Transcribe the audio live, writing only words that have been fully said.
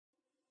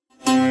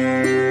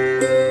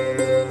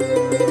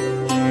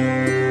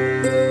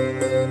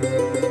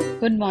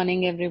Good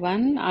morning,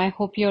 everyone. I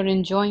hope you're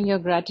enjoying your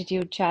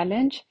gratitude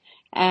challenge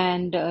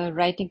and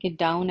writing it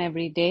down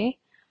every day.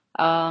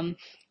 Um,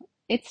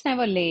 it's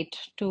never late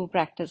to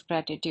practice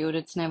gratitude.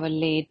 It's never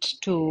late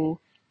to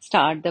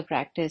start the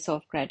practice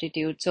of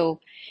gratitude. So,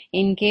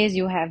 in case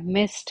you have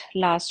missed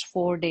last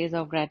 4 days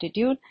of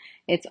gratitude,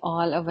 it's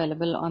all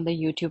available on the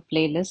YouTube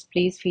playlist.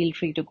 Please feel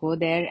free to go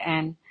there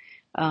and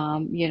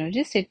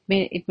just it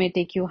may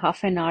take you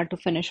half an hour to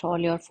finish all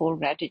your four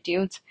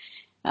gratitudes.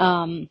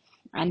 Um,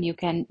 and you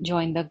can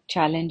join the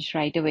challenge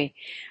right away.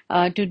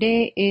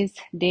 Today is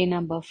day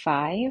number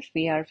 5.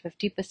 We are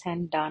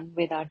 50% done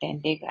with our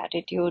 10-day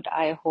gratitude.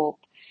 I hope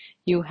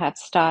you have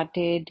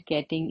started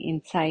getting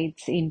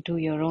insights into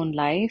your own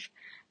life.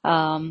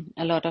 A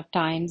lot of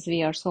times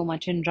we are so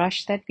much in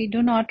rush that we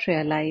do not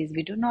realize,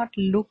 we do not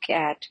look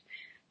at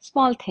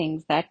small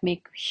things that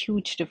make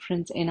huge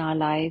difference in our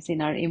lives, in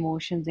our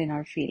emotions, in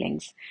our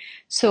feelings.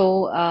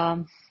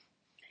 So,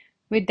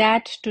 with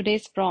that,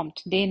 today's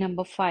prompt, day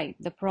number 5,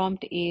 the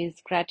prompt is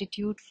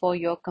gratitude for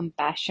your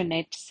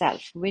compassionate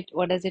self.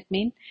 What does it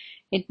mean?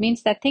 It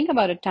means that think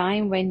about a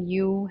time when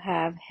you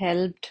have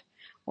helped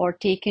or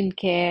taken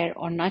care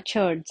or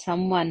nurtured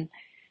someone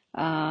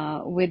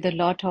with a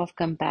lot of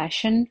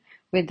compassion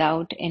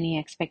without any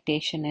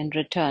expectation in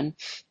return.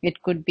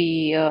 It could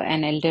be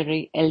an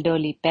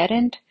elderly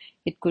parent,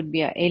 it could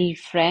be a ill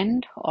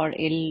friend or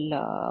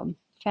ill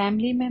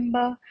family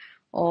member,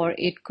 or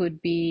it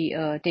could be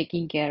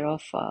taking care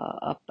of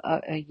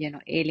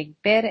ailing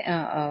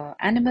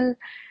animal.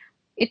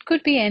 It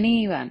could be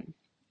anyone,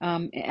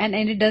 and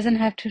it doesn't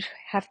have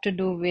to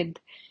do with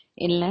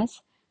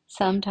illness.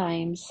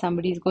 Sometimes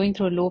somebody is going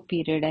through a low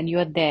period, and you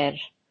are there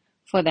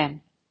for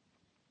them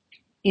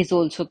is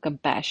also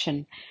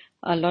compassion.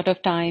 A lot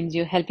of times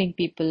you're helping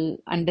people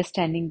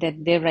understanding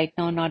that they're right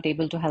now not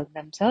able to help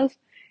themselves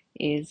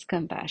is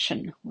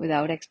compassion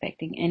without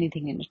expecting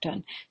anything in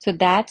return. So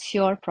that's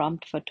your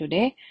prompt for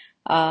today.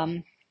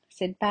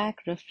 Sit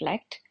back,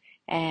 reflect,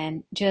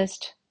 and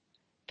just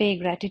pay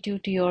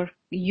gratitude to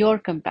your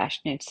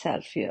compassionate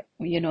self.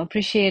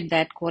 Appreciate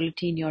that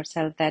quality in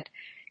yourself that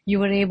you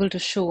were able to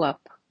show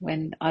up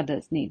when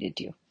others needed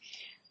you.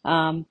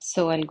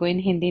 So I go in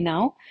Hindi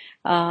now.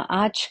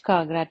 आज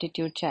का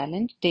gratitude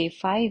challenge day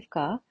 5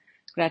 का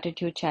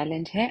gratitude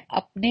challenge है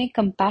अपने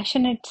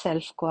compassionate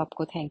self को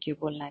आपको thank you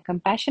बोलना है।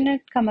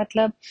 Compassionate का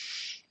मतलब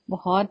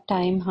बहुत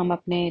टाइम हम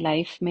अपने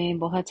लाइफ में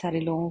बहुत सारे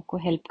लोगों को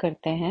हेल्प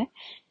करते हैं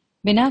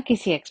बिना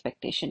किसी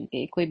एक्सपेक्टेशन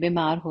के। कोई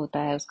बीमार होता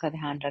है उसका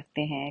ध्यान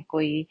रखते हैं,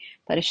 कोई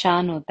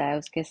परेशान होता है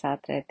उसके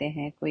साथ रहते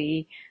हैं,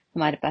 कोई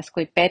हमारे पास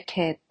कोई पेट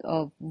है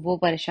और वो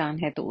परेशान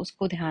है तो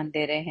उसको ध्यान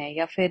दे रहे हैं,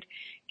 या फिर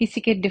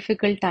किसी के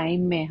डिफिकल्ट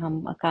टाइम में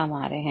हम काम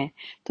आ रहे हैं।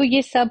 तो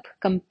ये सब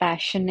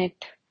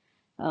कंपैशनेट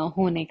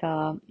होने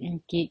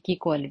की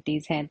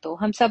क्वालिटीज हैं। तो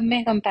हम सब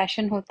में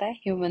कंपैशन होता है,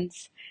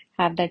 humans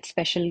have that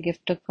special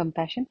gift of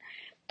compassion.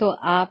 तो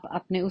आप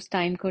अपने उस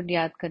टाइम को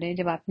याद करें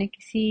जब आपने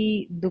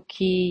किसी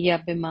दुखी या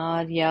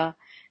बीमार या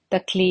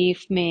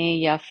तकलीफ में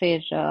या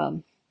फिर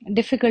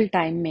डिफिकल्ट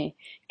टाइम में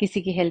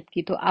किसी की हेल्प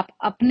की, तो आप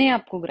अपने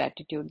आप को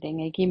ग्रैटिट्यूड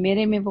देंगे कि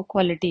मेरे में वो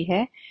क्वालिटी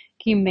है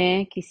कि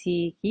मैं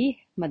किसी की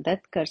मदद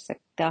कर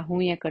सकता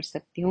हूँ या कर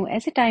सकती हूँ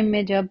ऐसे टाइम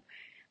में जब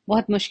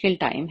बहुत मुश्किल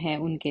टाइम है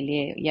उनके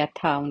लिए या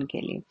था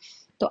उनके लिए।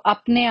 तो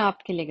अपने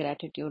आप के लिए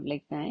ग्रैटिट्यूड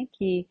लिखना है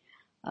कि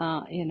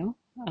यू नो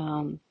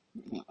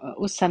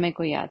उस समय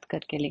को याद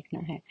करके लिखना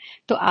है।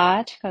 तो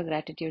आज का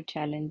ग्रैटिट्यूड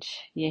चैलेंज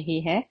यही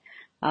है।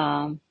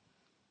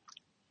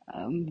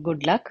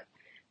 Good luck.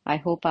 आई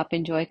होप आप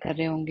एंजॉय कर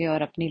रहे होंगे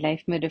और अपनी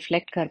लाइफ में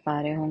रिफ्लेक्ट कर पा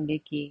रहे होंगे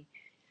कि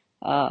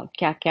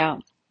क्या क्या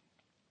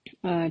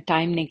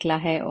टाइम निकला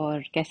है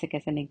और कैसे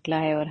कैसे निकला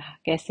है और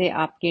कैसे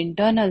आपके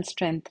इंटरनल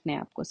स्ट्रेंथ ने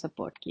आपको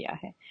सपोर्ट किया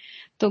है।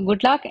 तो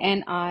good luck,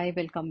 and I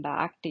will come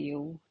back to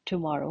you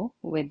tomorrow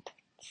with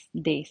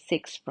day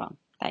 6 prompt.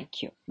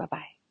 Thank you. Bye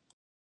bye.